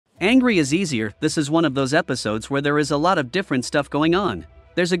Angry is easier. This is one of those episodes where there is a lot of different stuff going on.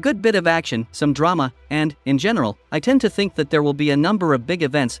 There's a good bit of action, some drama, and, in general, I tend to think that there will be a number of big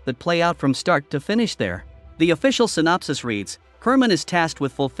events that play out from start to finish there. The official synopsis reads, Herman is tasked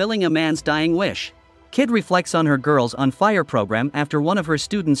with fulfilling a man's dying wish. Kid reflects on her Girls on Fire program after one of her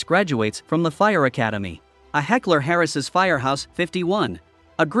students graduates from the Fire Academy. A heckler harasses Firehouse 51.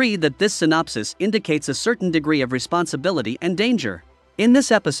 Agree that this synopsis indicates a certain degree of responsibility and danger. In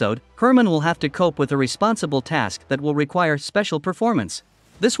this episode, Herman will have to cope with a responsible task that will require special performance.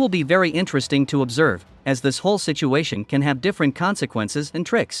 This will be very interesting to observe, as this whole situation can have different consequences and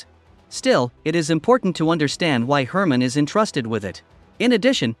tricks. Still, it is important to understand why Herman is entrusted with it. In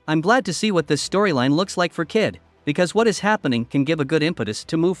addition, I'm glad to see what this storyline looks like for Kid, because what is happening can give a good impetus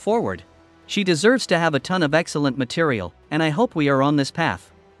to move forward. She deserves to have a ton of excellent material, and I hope we are on this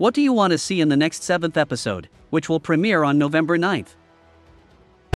path. What do you want to see in the next 7th episode, which will premiere on November 9th?